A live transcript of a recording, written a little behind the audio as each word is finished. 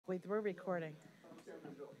Wait, we're recording.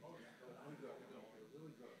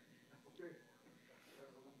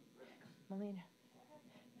 Melina.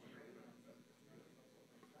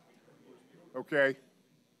 Okay.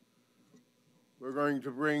 We're going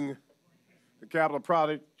to bring the Capital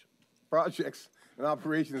Projects and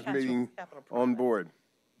Operations meeting on board.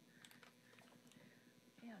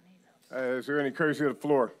 Is there any courtesy of the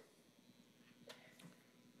floor?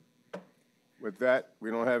 With that,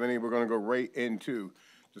 we don't have any. We're going to go right into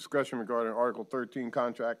discussion regarding Article 13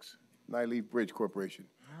 contracts, Nyleaf Bridge Corporation.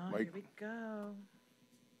 Oh, Mike? Here we go.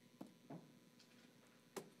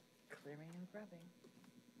 Clearing and grubbing.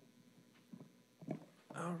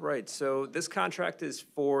 All right, so this contract is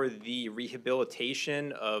for the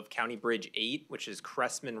rehabilitation of County Bridge 8, which is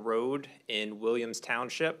Cressman Road in Williams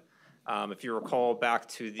Township. If you recall back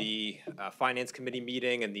to the Finance Committee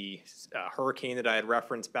meeting and the hurricane that I had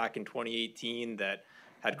referenced back in 2018 that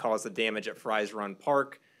had caused the damage at Fry's Run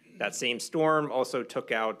Park, that same storm also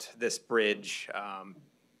took out this bridge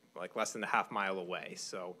like less than a half mile away.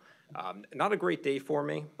 So not a great day for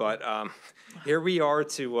me, but here we are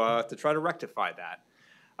to try to rectify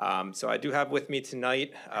that. So I do have with me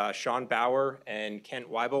tonight Sean Bauer and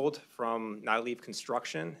Kent Weibold from Nyleaf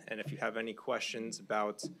Construction. And if you have any questions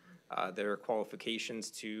about their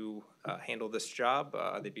qualifications to handle this job,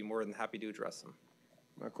 they'd be more than happy to address them.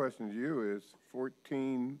 My question to you is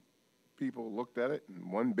 14 people looked at it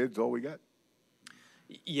and one bid's all we got?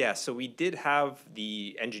 Yeah, so we did have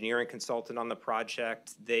the engineering consultant on the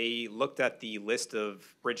project. They looked at the list of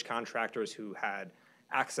bridge contractors who had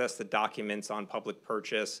access to documents on public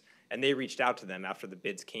purchase, and they reached out to them after the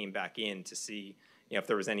bids came back in to see if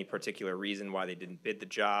there was any particular reason why they didn't bid the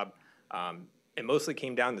job. It mostly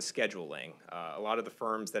came down to scheduling. A lot of the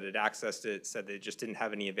firms that had accessed it said they just didn't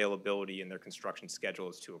have any availability in their construction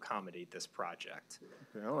schedules to accommodate this project.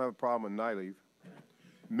 Okay, I don't have a problem with Nyleaf.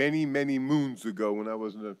 Many, many moons ago when I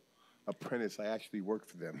was an apprentice, I actually worked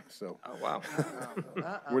for them. So. Oh, wow.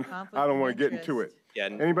 I don't want to get into it. Yeah.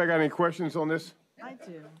 Anybody got any questions on this? I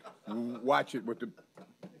do. Watch it with the.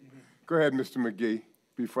 Go ahead, Mr. McGee,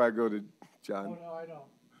 before I go to John. Oh, no, I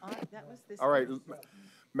don't. That was this. All right,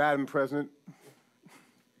 Madam President.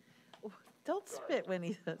 Don't spit when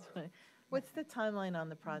he says. What's the timeline on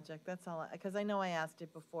the project? That's all. Because I know I asked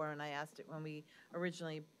it before, and I asked it when we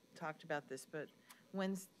originally talked about this. But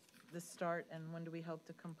when's the start, and when do we hope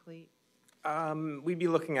to complete? We'd be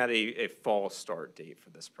looking at a fall start date for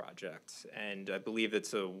this project, and I believe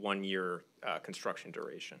it's a 1-year construction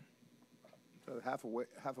duration. So half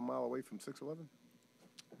a mile away from 611?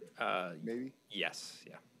 Maybe? Yes,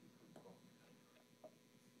 yeah.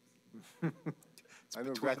 I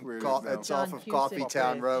know exactly where it is now. It's off of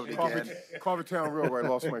Coffeetown Road again. Coffeetown Road where I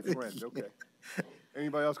lost my friend. Okay.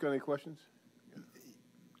 Anybody else got any questions?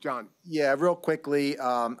 John. Yeah, real quickly,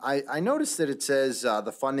 I noticed that it says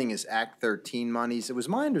the funding is Act 13 monies. It was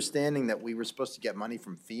my understanding that we were supposed to get money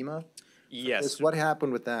from FEMA. Yes. What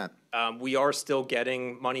happened with that? We are still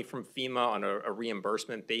getting money from FEMA on a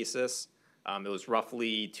reimbursement basis. It was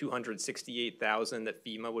roughly $268,000 that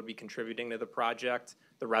FEMA would be contributing to the project.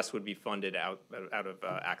 The rest would be funded out of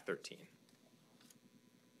Act 13.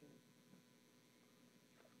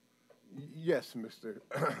 Yes, Mr.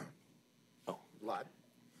 Lott.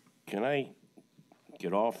 Can I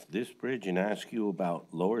get off this bridge and ask you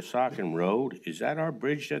about Lower Saucon Road? Is that our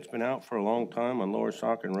bridge that's been out for a long time on Lower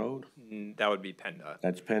Saucon Road? That would be PennDOT.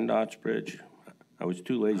 That's PennDOT's bridge? I was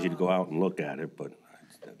too lazy to go out and look at it, but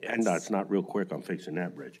PennDOT's not real quick on fixing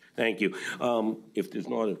that bridge. Thank you. If there's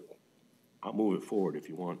no other, I'll move it forward if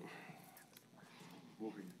you want.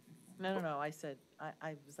 No. I said,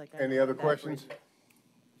 I was like. Any other questions?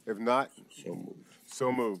 If not, So moved.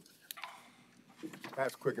 so moved.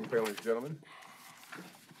 That's quick and painless, gentlemen.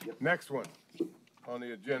 Next one on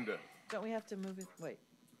the agenda. Don't we have to move it? Wait,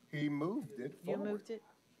 He moved it you forward. moved it?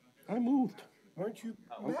 I moved. Weren't you,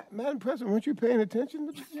 Madam President, weren't you paying attention?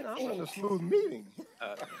 I'm in a smooth meeting.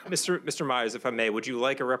 Mr. Myers, if I may, would you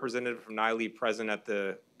like a representative from Nyleaf present at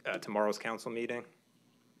the tomorrow's council meeting?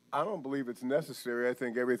 I don't believe it's necessary. I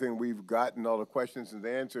think everything we've gotten, all the questions is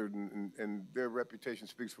answered, and their reputation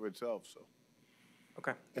speaks for itself, so.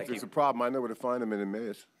 Okay, If thank there's you. a problem, I know where to find them in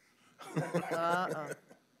Emmaus.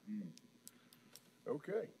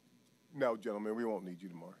 Okay. No, gentlemen, we won't need you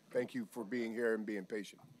tomorrow. Thank you for being here and being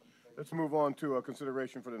patient. Let's move on to a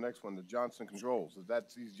consideration for the next one, the Johnson Controls. Is that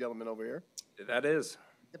these gentlemen over here? That is.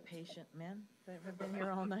 The patient men that have been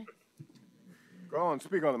here all night? Go on,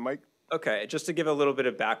 speak on it, Mike. Okay, just to give a little bit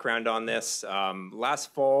of background on this,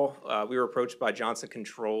 last fall, we were approached by Johnson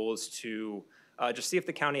Controls to just see if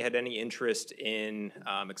the county had any interest in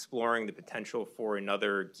exploring the potential for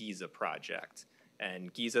another Giza project.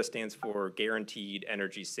 and GESA stands for Guaranteed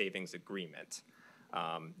Energy Savings Agreement.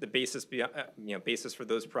 The basis for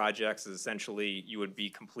those projects is essentially you would be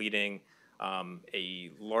completing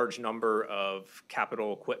a large number of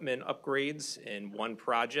capital equipment upgrades in one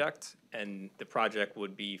project, and the project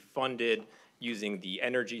would be funded using the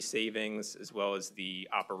energy savings as well as the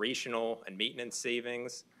operational and maintenance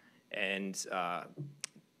savings and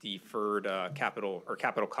deferred capital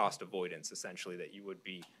cost avoidance, essentially, that you would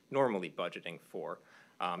be normally budgeting for.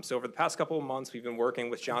 So over the past couple of months, we've been working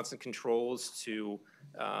with Johnson Controls to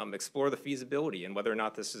explore the feasibility and whether or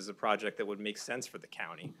not this is a project that would make sense for the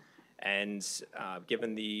county. And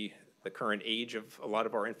given the current age of a lot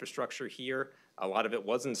of our infrastructure here, a lot of it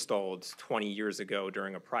was installed 20 years ago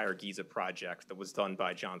during a prior GESA project that was done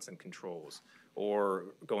by Johnson Controls, or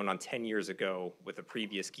going on 10 years ago with a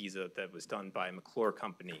previous GESA that was done by a McClure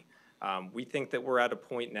company. We think that we're at a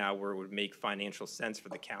point now where it would make financial sense for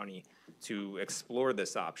the county to explore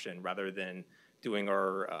this option rather than doing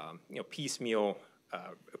our piecemeal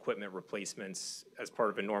equipment replacements as part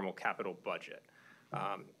of a normal capital budget.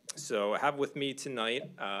 So I have with me tonight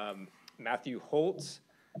Matthew Holtz,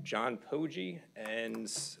 John Poggi, and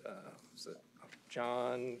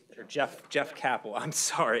Jeff Capel, I'm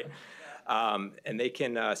sorry. And they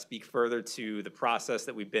can speak further to the process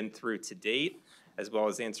that we've been through to date, as well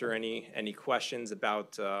as answer any questions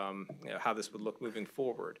about how this would look moving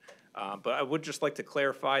forward. But I would just like to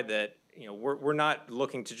clarify that we're not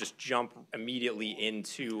looking to just jump immediately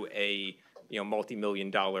into a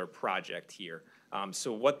multi-million-dollar project here.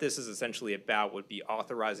 So what this is essentially about would be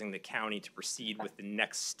authorizing the county to proceed with the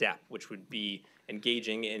next step, which would be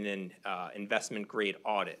engaging in an investment-grade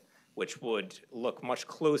audit, which would look much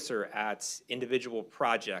closer at individual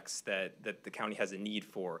projects that the county has a need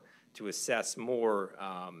for to assess more,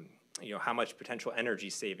 how much potential energy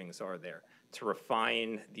savings are there, to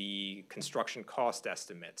refine the construction cost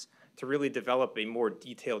estimates, to really develop a more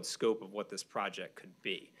detailed scope of what this project could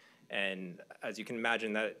be. And as you can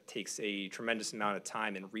imagine, that takes a tremendous amount of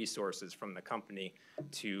time and resources from the company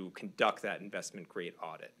to conduct that investment-grade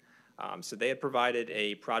audit. So they had provided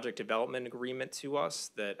a project development agreement to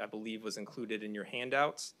us that I believe was included in your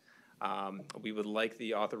handouts. We would like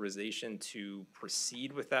the authorization to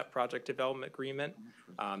proceed with that project development agreement.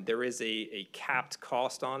 There is a capped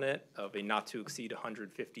cost on it of a not to exceed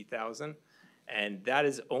 $150,000. And that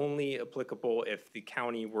is only applicable if the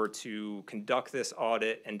county were to conduct this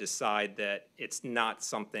audit and decide that it's not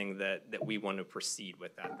something that we want to proceed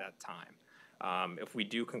with at that time. If we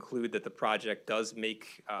do conclude that the project does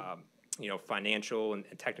make financial and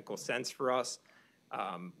technical sense for us,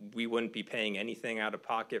 we wouldn't be paying anything out of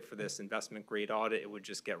pocket for this investment grade audit. It would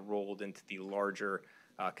just get rolled into the larger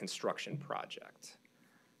construction project.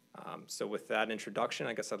 So with that introduction,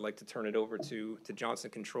 I guess I'd like to turn it over to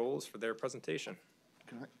Johnson Controls for their presentation.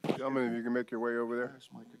 Gentlemen, if you can make your way over there. Ask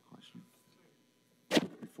Mike a question.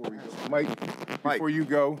 Before we go. Mike, before you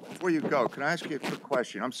go. Can I ask you a quick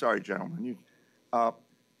question? I'm sorry, gentlemen.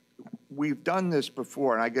 We've done this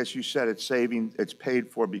before, and I guess you said it's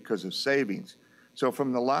paid for because of savings. So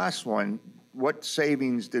from the last one, what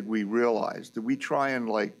savings did we realize? Did we try and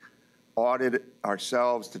audit it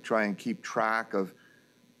ourselves to try and keep track of?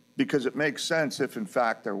 Because it makes sense if, in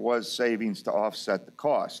fact, there was savings to offset the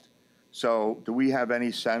cost. So do we have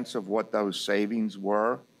any sense of what those savings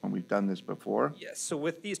were when we've done this before? Yes, so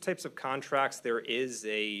with these types of contracts, there is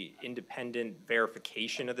a independent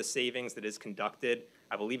verification of the savings that is conducted.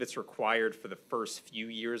 I believe it's required for the first few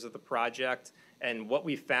years of the project. And what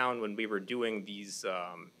we found when we were doing these,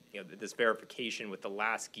 this verification with the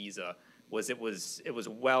last GESA was it was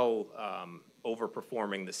well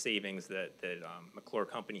overperforming the savings that McClure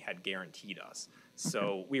Company had guaranteed us.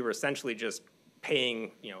 So we were essentially just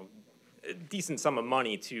paying a decent sum of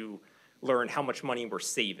money to learn how much money we're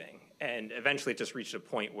saving, and eventually it just reached a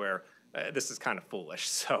point where this is kind of foolish.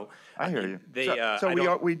 So I hear you.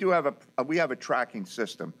 We have a tracking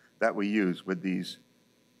system that we use with these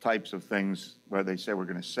types of things where they say we're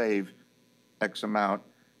going to save X amount,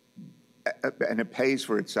 and it pays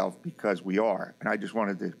for itself because we are. And I just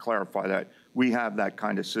wanted to clarify that we have that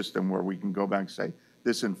kind of system where we can go back and say,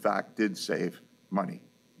 this in fact did save money.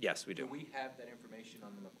 Yes, we do. Do we have that information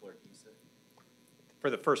on the McClure GESA? For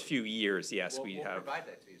the first few years, yes, we have. We'll provide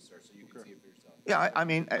that to you, sir, so you can see it for yourself. Yeah, I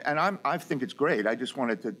mean, and I think it's great. I just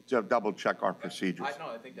wanted to double check our procedures.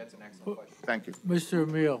 I think that's an excellent question. Thank you. Mr.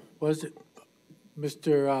 Emile, was it,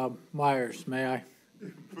 Mr. Myers, may I?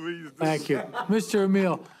 Please. Thank you. Mr.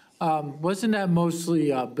 Emile, wasn't that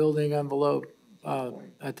mostly building envelope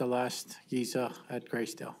at the last GESA at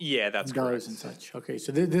Graysdale? Yeah, that's correct. Doors and such. Okay,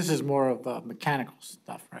 so this is more of mechanical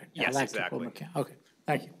stuff, right? Yes, Electrical, exactly. Okay,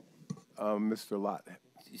 thank you. Mr. Lott.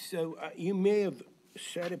 So you may have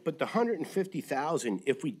said it, but the 150,000,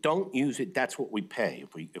 if we don't use it, that's what we pay.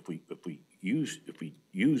 If we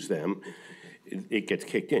use them, it gets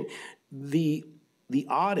kicked in. The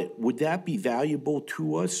audit, would that be valuable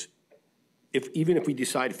to us? Even if we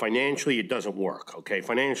decide financially it doesn't work, okay?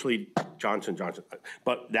 Financially, Johnson,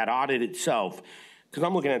 but that audit itself, because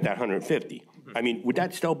I'm looking at that 150. I mean, would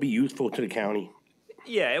that still be useful to the county?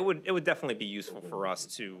 Yeah, it would definitely be useful for us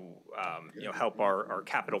to, help our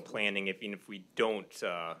capital planning even if we don't,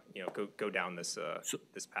 go down this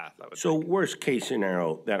path, I would So think. worst case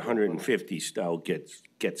scenario, that 150 still gets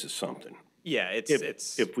us something. Yeah,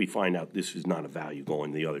 If we find out this is not a value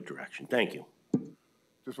going the other direction. Thank you.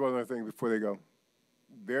 Just one other thing before they go.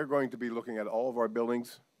 They're going to be looking at all of our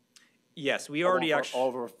buildings, yes, we already all actually.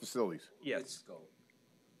 of our facilities. Yes.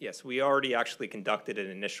 Yes, we already actually conducted an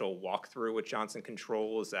initial walkthrough with Johnson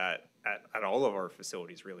Controls at all of our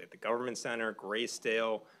facilities, really, at the Government Center,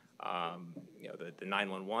 Graysdale, the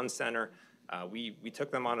 911 Center. We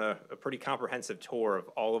took them on a pretty comprehensive tour of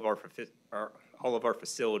all of our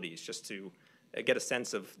facilities just to get a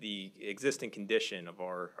sense of the existing condition of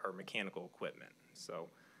our mechanical equipment. So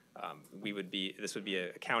this would be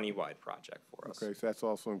a countywide project for us. Okay, so that's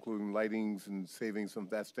also including lightings and savings from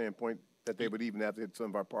that standpoint, that they would even have to hit some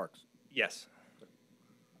of our parks. Yes.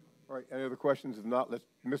 All right, any other questions? If not,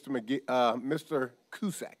 Mr.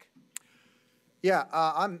 Cusack. Yeah,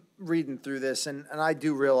 I'm reading through this, and I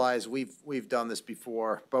do realize we've done this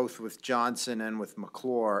before, both with Johnson and with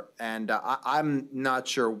McClure, and I'm not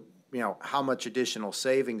sure, how much additional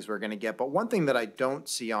savings we're gonna get, but one thing that I don't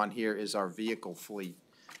see on here is our vehicle fleet.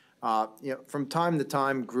 From time to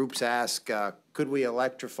time, groups ask, could we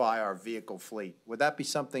electrify our vehicle fleet? Would that be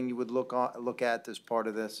something you would look at as part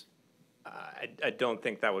of this? I don't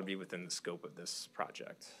think that would be within the scope of this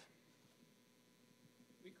project.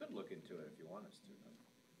 We could look into it if you want us to.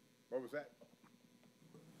 What was that?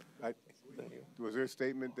 Was there a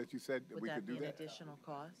statement that you said that Would we that could be do an that? additional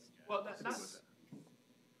cost? Well,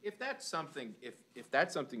 if that's something, if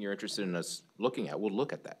that's something you're interested in us looking at, we'll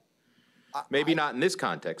look at that. Maybe not in this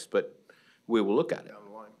context, but we will look at it.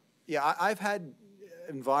 Yeah, I've had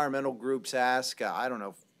environmental groups ask, I don't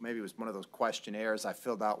know, maybe it was one of those questionnaires I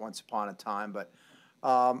filled out once upon a time, but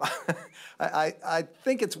I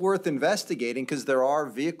think it's worth investigating because there are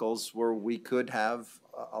vehicles where we could have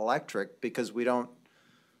electric because we don't,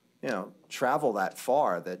 travel that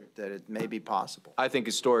far, that it may be possible. I think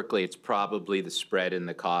historically, it's probably the spread in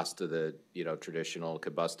the cost of the, traditional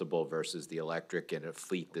combustible versus the electric in a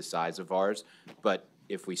fleet the size of ours. But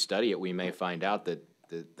if we study it, we may find out that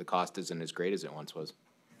the cost isn't as great as it once was.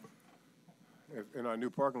 In our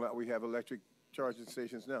new parking lot, we have electric charging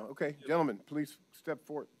stations now. Okay, gentlemen, please step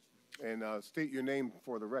forward and state your name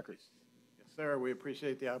for the record. Yes, sir. We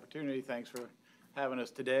appreciate the opportunity. Thanks for having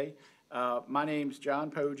us today. My name's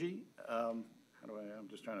John Poggi. I'm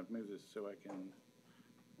just trying to move this so I can,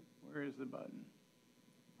 where is the button?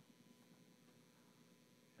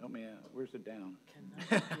 Help me out. Where's the down? Cannot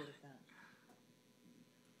do with that.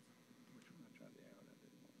 Which one? I tried the arrow. That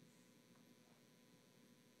didn't work.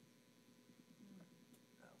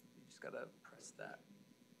 You just gotta press that.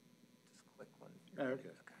 Just click one. Oh, okay.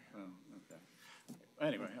 Oh, okay.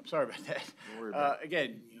 Anyway, I'm sorry about that. Don't worry about it.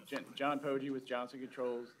 Again, John Poggi with Johnson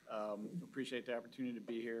Controls. Appreciate the opportunity to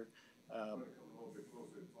be here.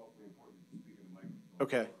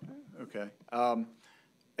 Okay.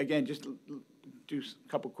 Again, just do a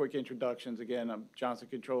couple quick introductions. Again, I'm Johnson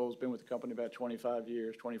Controls, been with the company about 24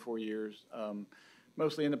 years,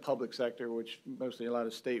 mostly in the public sector, which mostly a lot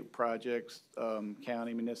of state projects,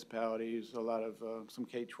 county, municipalities, a lot of some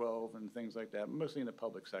K-12 and things like that, mostly in the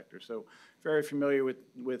public sector. So very familiar with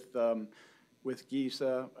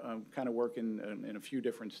GISA, kind of working in a few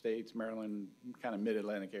different states, Maryland, kind of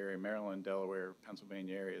mid-Atlantic area, Maryland, Delaware,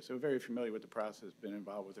 Pennsylvania area. So very familiar with the process, been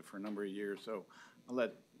involved with it for a number of years. So I'll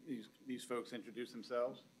let these folks introduce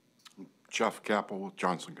themselves. Jeff Capel with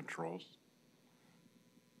Johnson Controls.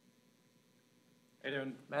 How you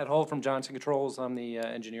doing? Matt Hull from Johnson Controls. I'm the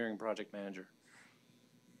engineering project manager.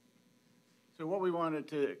 So what we wanted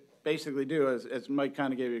to basically do, as Mike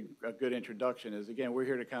kind of gave you a good introduction, is, again, we're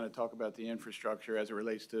here to kind of talk about the infrastructure as it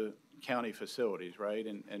relates to county facilities, right?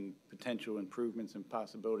 And potential improvements and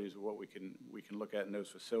possibilities of what we can look at in those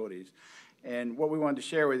facilities. And what we wanted to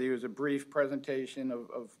share with you is a brief presentation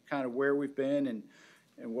of kind of where we've been and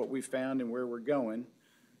what we found and where we're going.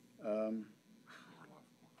 Where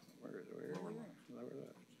is it? Lower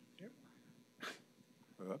left. Yep.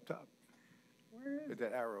 Up top. Hit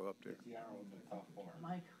that arrow up there.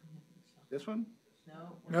 Mike, This one?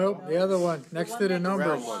 no. Nope, the other one, next to the one numbers.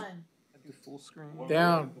 next to one. Full screen.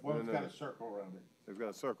 Down, One's got a circle around it. They've got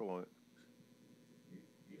a circle on it.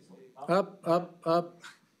 up, up, up.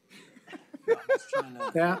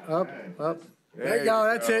 Down, up, up. There you go,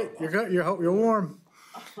 that's it. You're good, you're warm.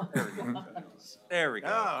 There we go.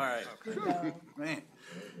 All right. Man.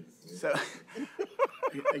 So,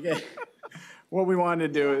 again, what we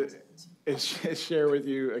wanted to do is share with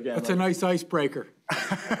you, again. That's a nice icebreaker.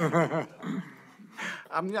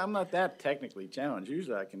 I'm not that technically challenged.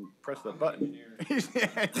 Usually I can press the button.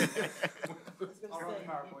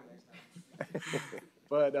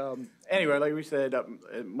 But anyway, like we said,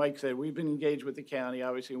 Mike said, we've been engaged with the county.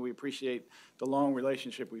 Obviously, we appreciate the long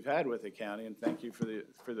relationship we've had with the county, and thank you for the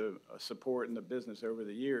support and the business over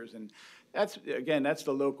the years. And that's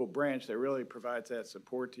the local branch that really provides that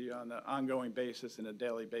support to you on an ongoing basis and a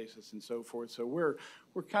daily basis and so forth. So we're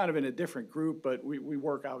kind of in a different group, but we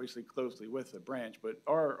work obviously closely with the branch. But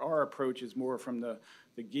our approach is more from the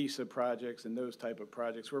GISA projects and those type of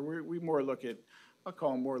projects where we more look at, I'll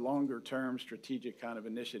call them more longer-term strategic kind of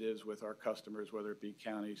initiatives with our customers, whether it be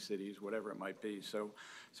counties, cities, whatever it might be. So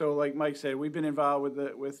like Mike said, we've been involved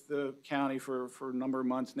with the county for a number of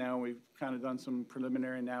months now. We've kind of done some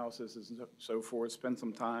preliminary analysis and so forth, spent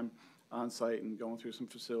some time on site and going through some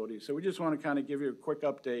facilities. So we just want to kind of give you a quick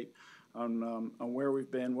update on where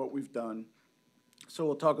we've been, what we've done. So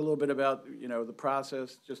we'll talk a little bit about, the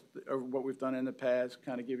process, just what we've done in the past,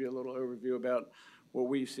 kind of give you a little overview about what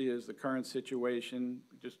we see as the current situation,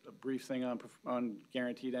 just a brief thing on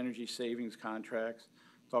guaranteed energy savings contracts,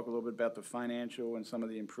 talk a little bit about the financial and some of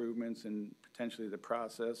the improvements and potentially the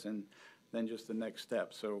process, and then just the next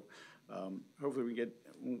step. So hopefully we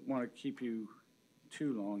want to keep you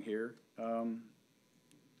too long here. I'll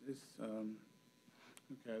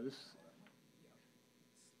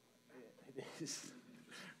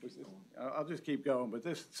just keep going,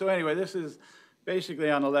 but so anyway, this is basically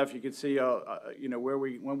on the left, you can see,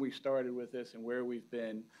 when we started with this and where we've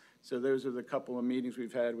been. So those are the couple of meetings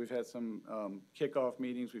we've had. We've had some kickoff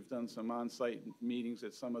meetings. We've done some on-site meetings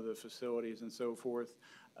at some of the facilities and so forth.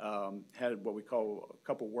 Had what we call a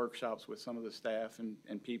couple workshops with some of the staff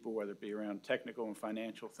and people, whether it be around technical and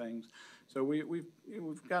financial things. So we've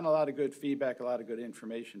gotten a lot of good feedback, a lot of good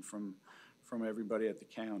information from everybody at the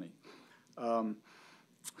county.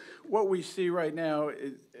 What we see right now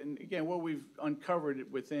is, and again, what we've uncovered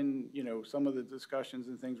within, some of the discussions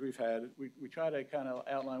and things we've had, we try to kind of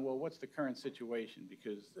outline, well, what's the current situation?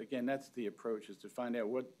 Because, again, that's the approach, is to find out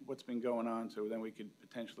what's been going on, so then we could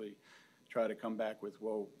potentially try to come back with,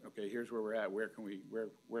 well, okay, here's where we're at, where can we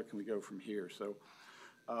go from here? So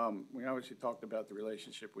we obviously talked about the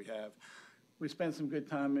relationship we have. We spent some good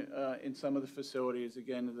time in some of the facilities.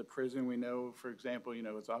 Again, the prison, we know, for example,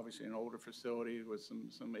 it's obviously an older facility with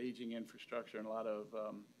some aging infrastructure and a lot of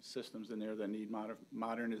systems in there that need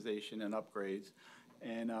modernization and upgrades.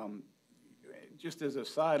 And just as a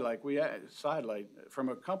sidelight, from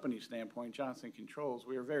a company standpoint, Johnson Controls,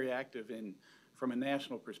 we are very active from a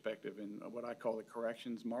national perspective in what I call the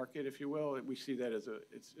corrections market, if you will. We see that as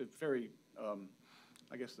it's a very, a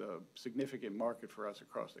significant market for us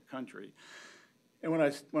across the country. And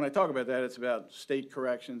when I talk about that, it's about state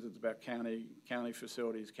corrections, it's about county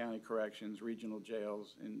facilities, county corrections, regional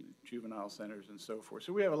jails, and juvenile centers, and so forth.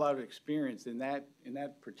 So we have a lot of experience in that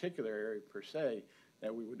particular area per se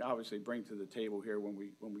that we would obviously bring to the table here when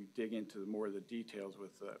we dig into more of the details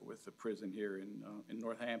with the prison here in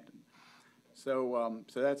Northampton. So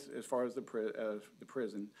that's as far as the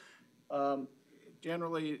prison.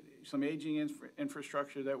 Generally, some aging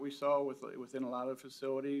infrastructure that we saw within a lot of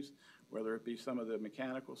facilities, whether it be some of the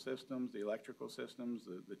mechanical systems, the electrical systems,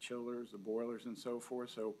 the chillers, the boilers, and so forth.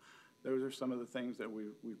 So those are some of the things that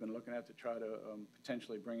we've been looking at to try to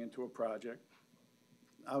potentially bring into a project.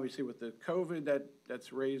 Obviously, with the COVID,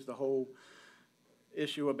 that's raised the whole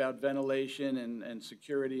issue about ventilation and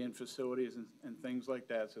security in facilities and things like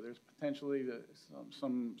that. So there's potentially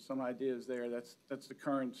some ideas there. That's the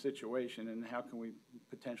current situation, and how can we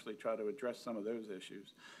potentially try to address some of those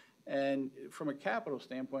issues. And from a capital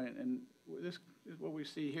standpoint, and this is what we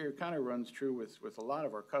see here, kind of runs true with a lot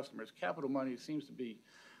of our customers. Capital money seems to be,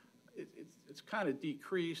 it's kind of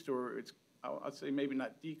decreased, or I'd say maybe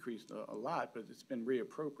not decreased a lot, but it's been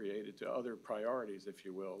reappropriated to other priorities, if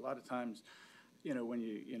you will. A lot of times, when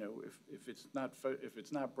if it's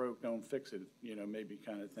not broke, don't fix it, maybe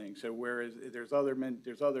kind of thing. So whereas there's other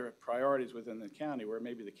priorities within the county where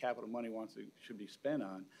maybe the capital money should be spent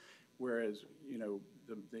on, whereas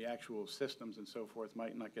the actual systems and so forth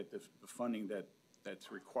might not get the funding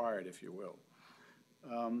that's required, if you will.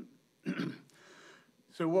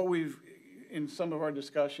 So what we've in some of our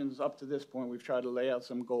discussions up to this point, we've tried to lay out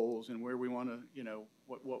some goals and where we want to, you know,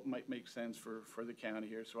 what might make sense for the county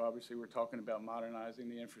here. So obviously, we're talking about modernizing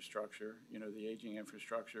the infrastructure, you know, the aging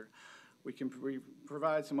infrastructure. We can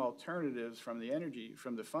provide some alternatives from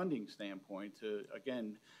the funding standpoint to,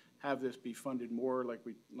 again, have this be funded more like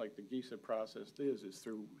the GISA process is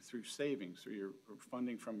through savings, through your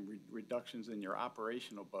funding from reductions in your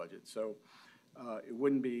operational budget. So there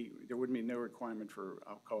wouldn't be no requirement for,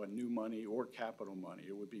 I'll call it new money or capital money.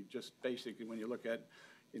 It would be just basically when you look at,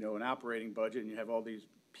 you know, an operating budget and you have all these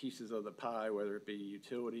pieces of the pie, whether it be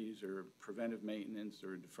utilities or preventive maintenance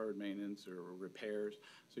or deferred maintenance or repairs.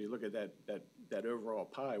 So you look at that overall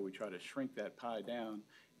pie, we try to shrink that pie down,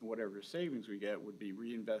 and whatever savings we get would be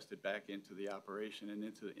reinvested back into the operation and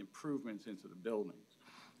into the improvements into the buildings.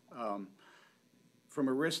 From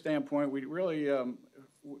a risk standpoint, we really,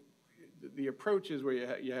 the approach is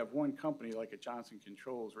where you have one company like a Johnson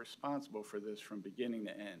Controls responsible for this from beginning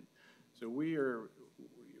to end. So we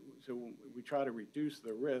try to reduce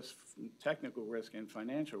the risk, technical risk and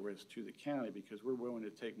financial risk to the county because we're willing to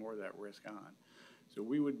take more of that risk on. So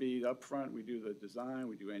we would be upfront, we do the design,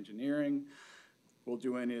 we do engineering, we'll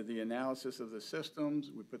do any of the analysis of the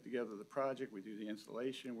systems, we put together the project, we do the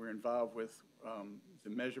installation, we're involved with the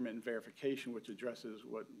measurement and verification, which addresses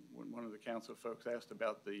what one of the council folks asked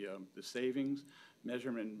about the savings.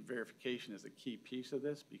 Measurement and verification is a key piece of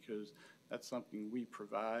this because that's something we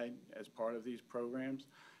provide as part of these programs.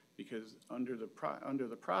 Because under the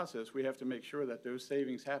process, we have to make sure that those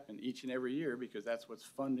savings happen each and every year because that's what's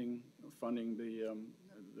funding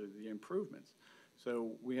the improvements.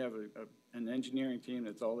 So we have an engineering team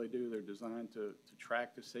that's all they do. They're designed to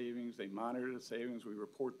track the savings. They monitor the savings. We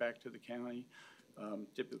report back to the county,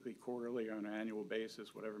 typically quarterly or on an annual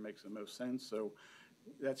basis, whatever makes the most sense. So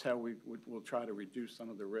that's how we'll try to reduce some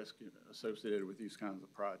of the risk associated with these kinds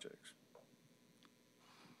of projects.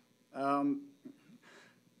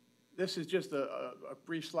 This is just a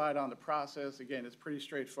brief slide on the process. Again, it's pretty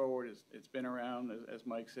straightforward. It's been around, as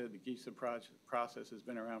Mike said, the GISA process has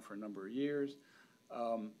been around for a number of years.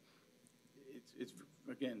 It's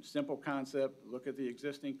again, simple concept. Look at the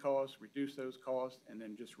existing costs, reduce those costs, and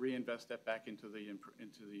then just reinvest that back into the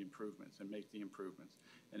improvements and make the improvements,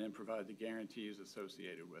 and then provide the guarantees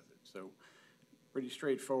associated with it. So pretty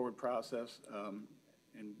straightforward process.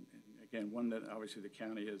 And again, one that obviously the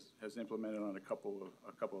county has implemented on a couple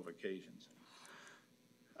of occasions.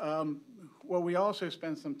 Well, we also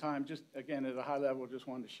spent some time, just again at a high level, just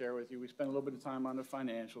wanted to share with you. We spent a little bit of time on the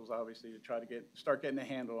financials, obviously, to try to start getting a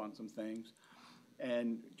handle on some things.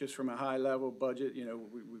 And just from a high level budget, you know,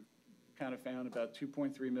 we've kind of found about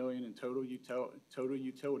 $2.3 million in total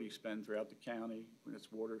utility spend throughout the county.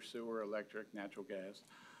 It's water, sewer, electric, natural gas.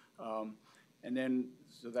 And then,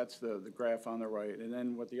 so that's the graph on the right. And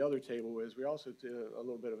then what the other table is, we also did a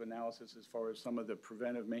little bit of analysis as far as some of the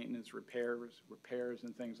preventive maintenance repairs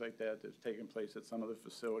and things like that that's taken place at some of the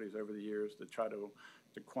facilities over the years to try to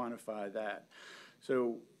quantify that.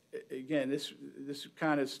 So again, this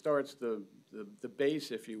kind of starts the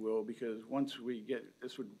base, if you will, because once we get,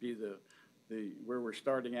 this would be where we're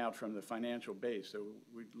starting out from the financial base. So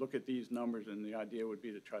we look at these numbers and the idea would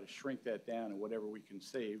be to try to shrink that down and whatever we can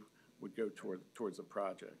save would go towards the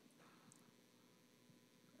project.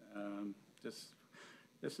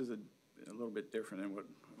 This is a little bit different than what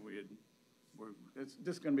we had.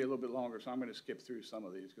 This is going to be a little bit longer, so I'm going to skip through some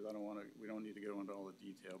of these because we don't need to go into all the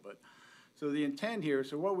detail. But so the intent here,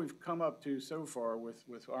 so what we've come up to so far with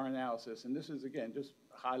our analysis, and this is again just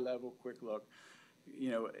high level, quick look. You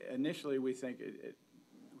know, initially we think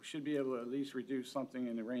we should be able to at least reduce something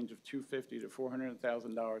in the range of $250,000 to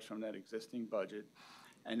 $400,000 from that existing budget.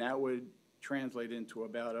 And that would translate into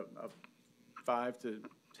about a $5 to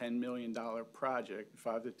 $10 million project,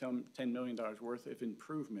 $5 to $10 million worth of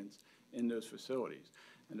improvements in those facilities.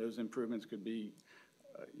 And those improvements could be,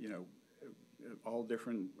 you know, all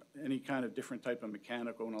different, any kind of different type of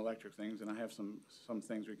mechanical and electric things. And I have some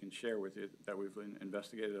things we can share with you that we've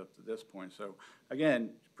investigated up to this point. So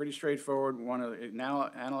again, pretty straightforward. We want to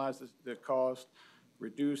now analyze the cost,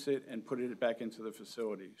 reduce it, and put it back into the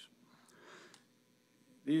facilities.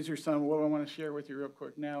 These are some, what I want to share with you real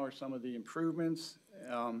quick now are some of the improvements.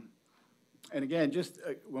 And again, just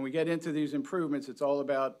when we get into these improvements, it's all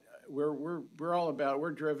about,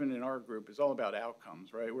 we're driven in our group, it's all about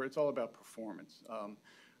outcomes, right? Where it's all about performance.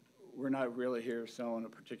 We're not really here selling a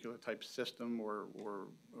particular type of system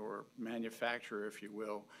or manufacturer, if you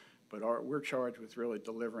will, but we're charged with really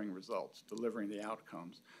delivering results, delivering the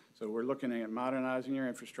outcomes. So we're looking at modernizing your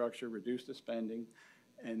infrastructure, reduce the spending,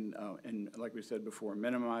 and like we said before,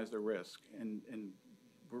 minimize the risk. And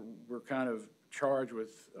we're kind of charged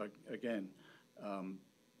with, again,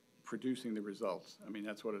 producing the results. I mean,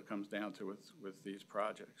 that's what it comes down to with these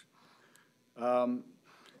projects.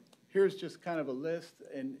 Here's just kind of a list,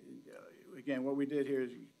 and again, what we did here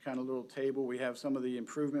is kind of a little table. We have some of the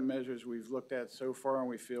improvement measures we've looked at so far and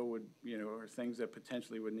we feel would, are things that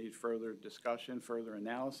potentially would need further discussion, further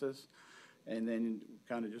analysis, and then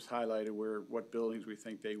kind of just highlighted what buildings we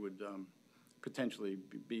think they would potentially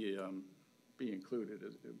be included,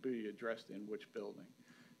 be addressed in which building.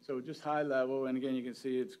 So just high level, and again, you can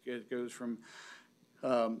see it goes from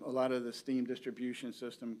a lot of the steam distribution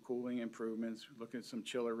system, cooling improvements, looking at some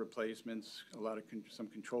chiller replacements, a lot of some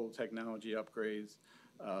control technology upgrades.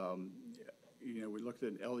 We looked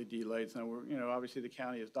at LED lights. Now, obviously the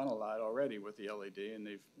county has done a lot already with the LED, and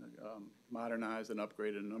they've modernized and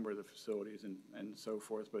upgraded a number of the facilities and so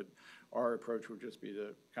forth. But our approach would just be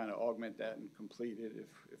to kind of augment that and complete it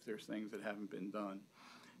if there's things that haven't been done.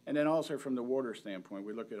 And then also from the water standpoint,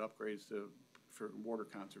 we look at upgrades for water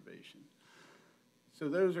conservation. So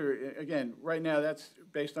those are, again, right now, that's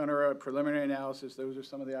based on our preliminary analysis. Those are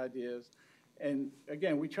some of the ideas. And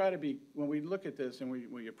again, we try to be, when we look at this and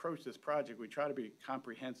we approach this project, we try to be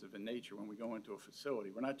comprehensive in nature when we go into a facility.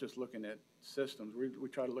 We're not just looking at systems. We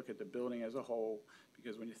try to look at the building as a whole,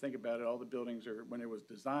 because when you think about it, all the buildings when it was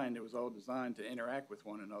designed, it was all designed to interact with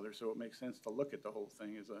one another. So it makes sense to look at the whole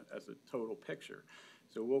thing as a total picture.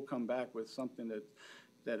 So we'll come back with something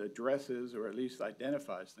that addresses or at least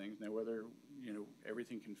identifies things. Now, whether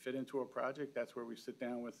everything can fit into a project, that's where we sit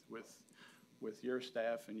down with your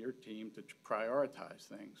staff and your team to prioritize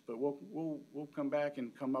things. But we'll come back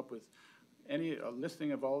and come up with a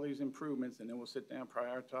listing of all these improvements, and then we'll sit down,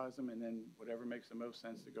 prioritize them, and then whatever makes the most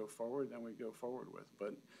sense to go forward, then we go forward with.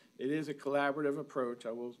 But it is a collaborative approach.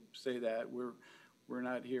 I will say that we're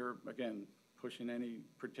not here again pushing any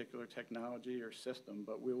particular technology or system,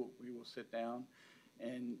 but we will sit down.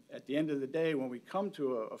 And at the end of the day, when we come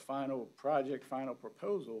to a final project, final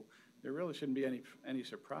proposal, there really shouldn't be any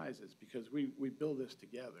surprises, because we build this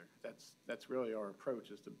together. That's really our approach,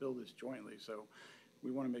 is to build this jointly. So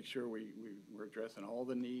we want to make sure we're addressing all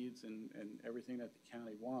the needs and everything that the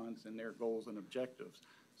county wants and their goals and objectives,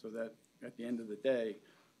 so that at the end of the day,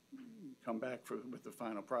 come back with the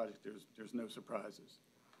final project, there's no surprises.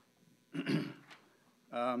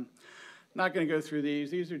 Not going to go through these.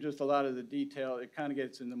 These are just a lot of the detail. It kind of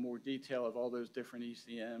gets into more detail of all those different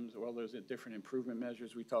ECMs or all those different improvement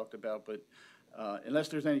measures we talked about. But unless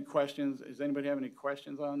there's any questions, does anybody have any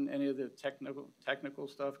questions on any of the technical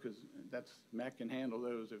stuff? Because Matt can handle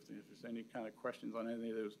those if there's any kind of questions on any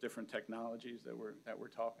of those different technologies that we're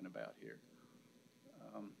talking about here.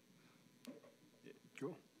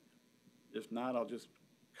 Cool. If not, I'll just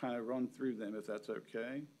kind of run through them if that's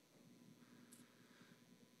okay.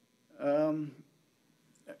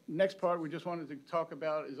 Next part we just wanted to talk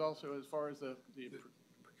about is also as far as the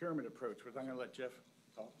procurement approach, which I'm going to let Jeff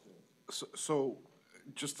talk to. So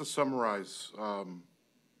just to summarize,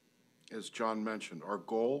 as John mentioned, our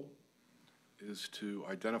goal is to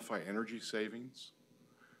identify energy savings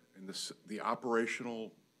and the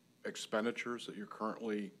operational expenditures that you're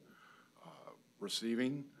currently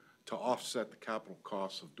receiving to offset the capital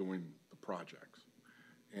costs of doing the projects.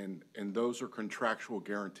 And those are contractual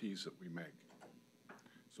guarantees that we make.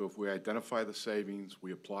 So if we identify the savings,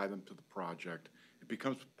 we apply them to the project, it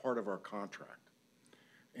becomes part of our contract.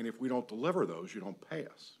 And if we don't deliver those, you don't pay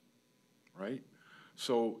us, right?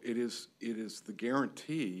 So it is the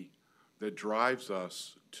guarantee that drives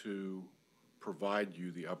us to provide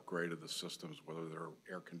you the upgrade of the systems, whether they're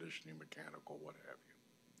air conditioning, mechanical, what have you.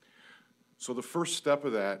 So the first step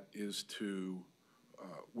of that is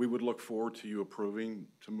we would look forward to you approving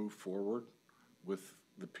to move forward with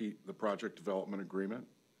the project development agreement,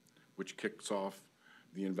 which kicks off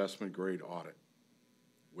the investment grade audit,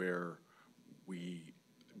 where we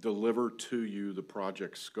deliver to you the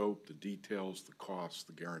project scope, the details, the costs,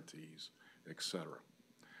 the guarantees, et cetera.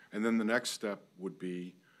 And then the next step would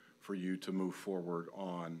be for you to move forward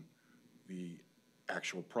on the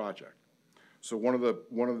actual project. So one of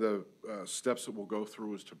the steps that we'll go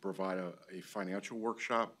through is to provide a financial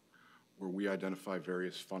workshop where we identify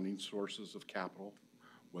various funding sources of capital,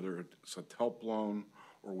 whether it's a TELP loan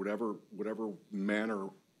or whatever manner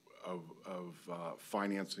of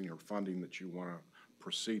financing or funding that you want to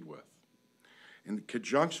proceed with. In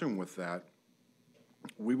conjunction with that,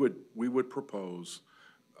 we would propose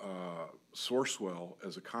Sourcewell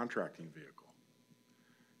as a contracting vehicle.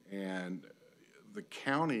 And the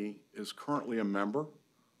county is currently a member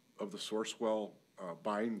of the Sourcewell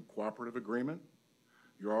buying cooperative agreement.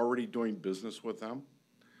 You're already doing business with them.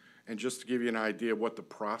 And just to give you an idea of what the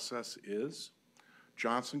process is,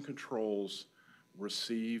 Johnson Controls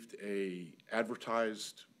received a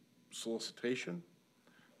advertised solicitation.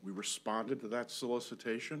 We responded to that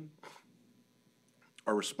solicitation.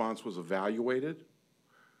 Our response was evaluated.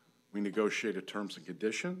 We negotiated terms and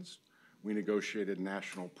conditions. We negotiated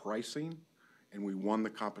national pricing, and we won the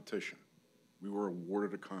competition. We were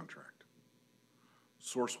awarded a contract.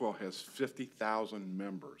 Sourcewell has 50,000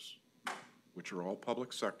 members, which are all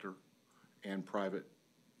public sector and private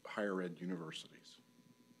higher ed universities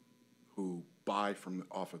who buy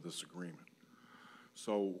off of this agreement.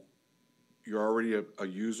 So you're already a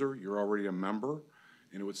user, you're already a member,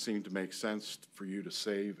 and it would seem to make sense for you to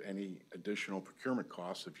save any additional procurement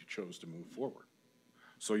costs if you chose to move forward.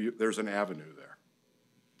 So there's an avenue there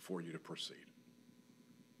for you to proceed.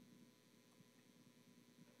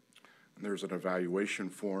 And there's an evaluation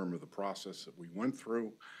form of the process that we went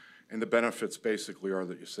through, and the benefits basically are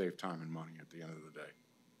that you save time and money at the end of the day.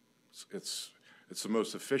 It's the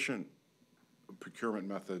most efficient procurement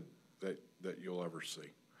method that you'll ever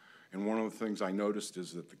see. And one of the things I noticed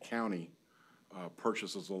is that the county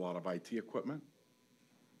purchases a lot of IT equipment,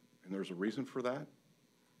 and there's a reason for that,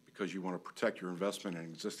 because you want to protect your investment in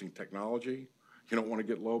existing technology. You don't want to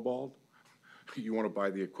get lowballed. You want to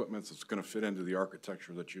buy the equipment that's going to fit into the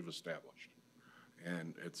architecture that you've established,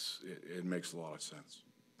 and it makes a lot of sense.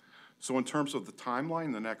 So in terms of the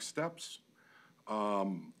timeline, the next steps,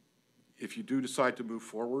 if you do decide to move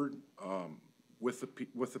forward with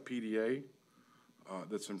the PDA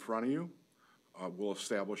that's in front of you, we'll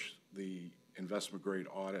establish the investment grade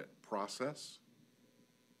audit process.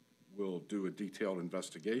 We'll do a detailed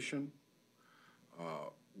investigation.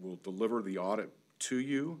 We'll deliver the audit to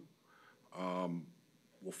you.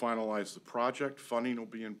 We'll finalize the project. Funding will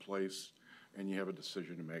be in place, and you have a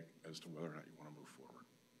decision to make as to whether or not you want to move forward.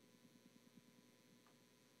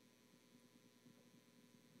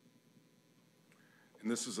 And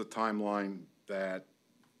this is a timeline that,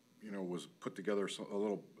 was put together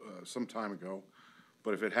some time ago.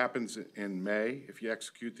 But if it happens in May, if you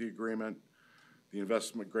execute the agreement, the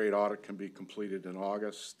investment grade audit can be completed in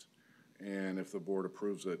August. And if the board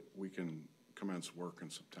approves it, we can commence work in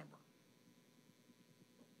September.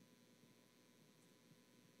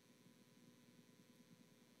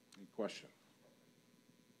 Any questions?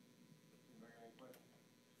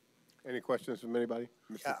 Any questions from anybody?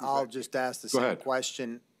 I'll just ask the Go same ahead.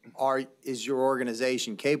 question. Is your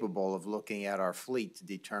organization capable of looking at our fleet to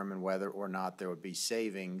determine whether or not there would be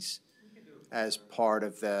savings as part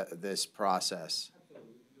of this process?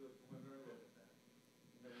 Absolutely, we can do a preliminary look at that.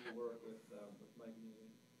 And then we'll work with Mike Neely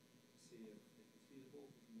to see if it's feasible,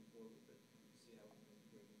 we can move forward with it, and see how we can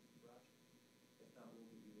integrate it into the project. If not, we'll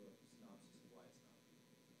give you a synopsis of why it's not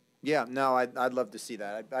feasible. Yeah, no, I'd love to see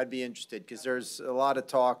that. I'd be interested, because there's a lot of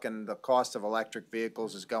talk, and the cost of electric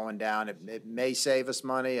vehicles is going down. It may save us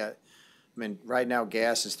money. I mean, right now,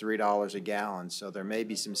 gas is $3 a gallon, so there may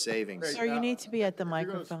be some savings. Sir, you need to be at the If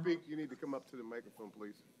microphone. you're going to speak, you need to come up to the microphone,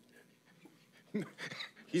 please.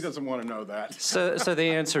 He doesn't want to know that. So the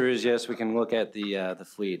answer is yes, we can look at the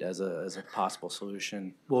fleet as a possible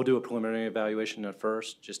solution. We'll do a preliminary evaluation at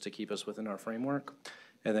first, just to keep us within our framework.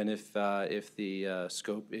 And then if the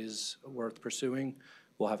scope is worth pursuing,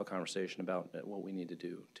 we'll have a conversation about what we need to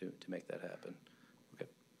do to make that happen. Okay.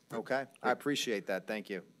 Okay, I appreciate that. Thank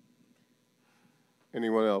you.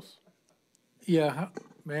 Anyone else? Yeah,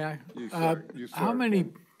 may I? You, sir. You, sir. How many,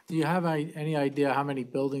 do you have any idea how many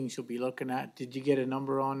buildings you'll be looking at? Did you get a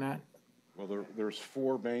number on that? Well, there's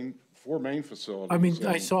four main facilities. I mean,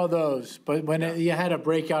 I and- saw those, but when you had a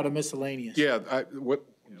breakout of miscellaneous. Yeah, what,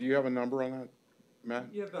 do you have a number on that, Matt?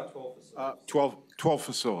 You have about 12 facilities. 12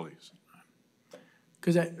 facilities.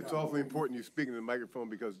 Because It's awfully important you speak in the microphone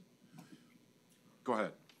because, Go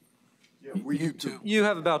ahead. yeah, you too. You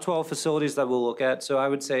have about 12 facilities that we'll look at, so I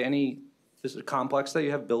would say this is a complex that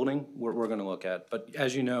you have building, we're gonna look at. But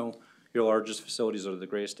as you know, your largest facilities are the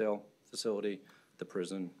Graysdale facility, the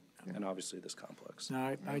prison, and obviously this complex.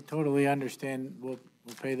 No, I totally understand, we'll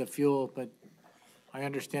pay the fuel, but I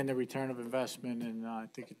understand the return of investment, and I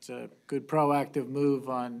think it's a good proactive move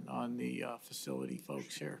on the facility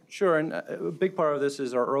folks here. Sure, and a big part of this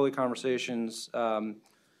is our early conversations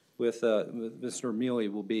with Mr. Mealy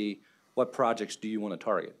will be, what projects do you want to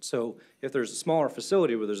target? So if there's a smaller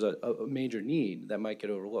facility where there's a major need that might get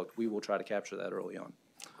overlooked, we will try to capture that early on.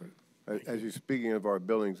 As you're speaking of our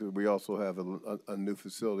buildings, we also have a new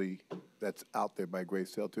facility that's out there by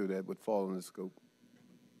Graysdale too that would fall in the scope.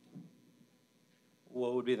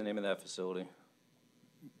 What would be the name of that facility?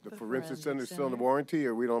 The forensic center is still in the warranty,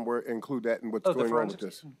 or we don't include that in what's Oh, the going on with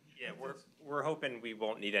forensics? this? Yeah, We're hoping we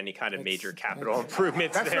won't need any kind of major capital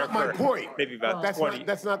improvements That's there not my for point. maybe about That's 20. not,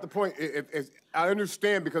 that's not the point. I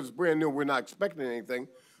understand because it's brand new, we're not expecting anything,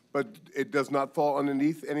 but it does not fall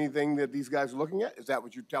underneath anything that these guys are looking at? Is that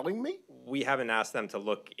what you're telling me? We haven't asked them to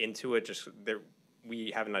look into it, just there,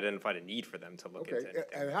 we haven't identified a need for them to look into Okay,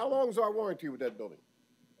 anything. and how long is our warranty with that building?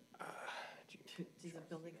 Does the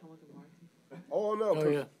building come with a warranty? Oh, no, Oh,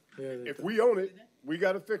 'cause yeah. Yeah, if we own it, we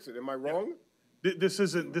gotta fix it. Am I wrong? This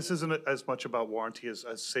isn't as much about warranty as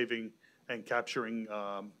saving and capturing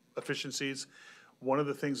efficiencies. One of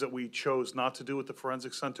the things that we chose not to do at the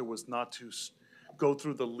Forensic Center was not to go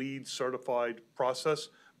through the LEED certified process,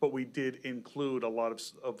 but we did include a lot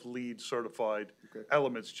of LEED certified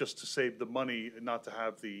elements just to save the money and not to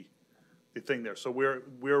have the thing there. So we're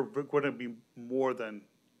going to be more than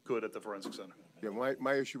good at the Forensic Center. Yeah,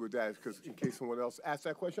 my issue with that is because in case someone else asks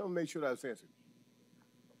that question, I'll make sure that's answered.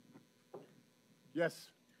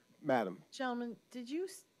 Yes, madam. Gentlemen, did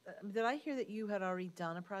I hear that you had already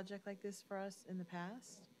done a project like this for us in the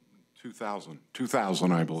past? 2000, I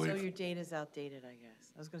So believe. your data's outdated, I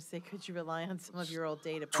guess. I was gonna say, could you rely on some of your old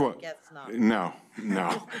data, but I guess not. No.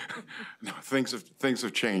 No, things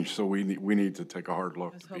have changed, so we need to take a hard I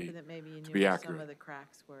look was to be, hoping that maybe you to knew be where some accurate. of the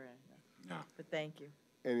cracks were in. Yeah. But thank you.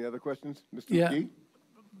 Any other questions? Mr. Yeah. McGee?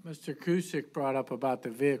 Mr. Kusick brought up about the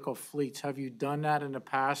vehicle fleets. Have you done that in the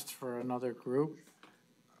past for another group?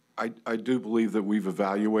 I do believe that we've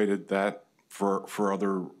evaluated that for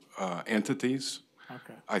other entities.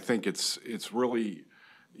 Okay. I think it's really,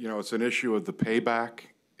 it's an issue of the payback,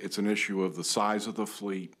 it's an issue of the size of the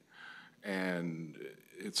fleet, and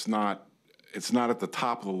it's not at the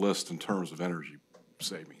top of the list in terms of energy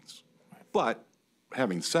savings. But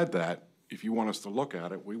having said that, if you want us to look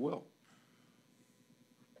at it, we will.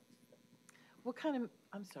 What kind of,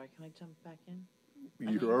 I'm sorry, can I jump back in?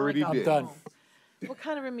 You already I'm did. done. What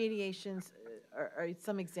kind of remediations, are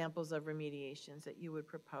some examples of remediations that you would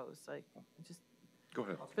propose? Like, just, Go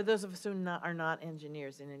ahead. for those of us who are not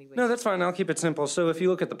engineers in any way. No, that's fine. I'll keep it simple. So if you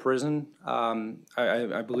look at the prison,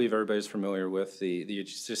 I believe everybody's familiar with the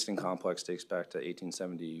existing complex dates back to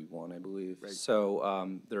 1871, I believe.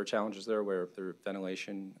 So there are challenges there where their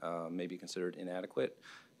ventilation may be considered inadequate.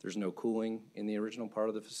 There's no cooling in the original part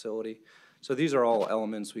of the facility. So these are all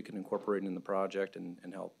elements we can incorporate in the project and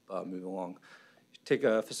help move along. Take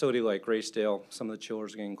a facility like Graysdale, some of the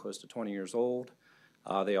chillers are getting close to 20 years old.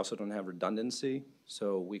 They also don't have redundancy,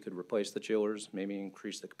 so we could replace the chillers, maybe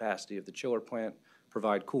increase the capacity of the chiller plant,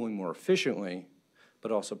 provide cooling more efficiently,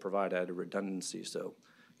 but also provide added redundancy so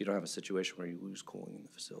you don't have a situation where you lose cooling in the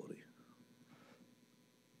facility.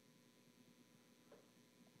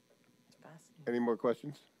 Any more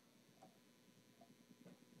questions?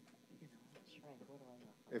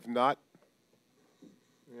 If not,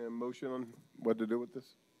 motion on what to do with this?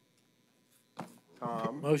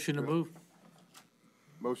 Tom? Motion to move.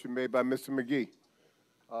 Motion made by Mr. McGee.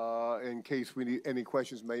 In case we need, any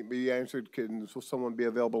questions may be answered, can someone be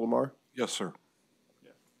available tomorrow? Yes, sir.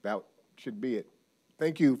 That should be it.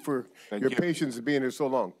 Thank you for Thank your you. patience in being here so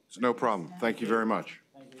long. It's no problem. Thank you very much.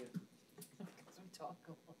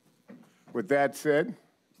 With that said,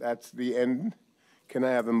 that's the end. Can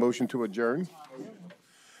I have a motion to adjourn?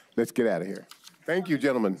 Let's get out of here. Thank you,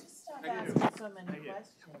 gentlemen. Stop asking so many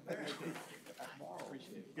questions.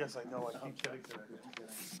 Yes, I know, I keep getting to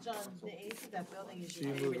that. John, the age of that building is So you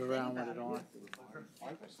your move favorite thing around with about it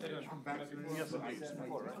it.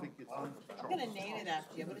 I'm gonna name it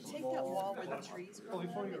after you. I'm gonna take that wall where the trees grow and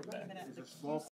name it after.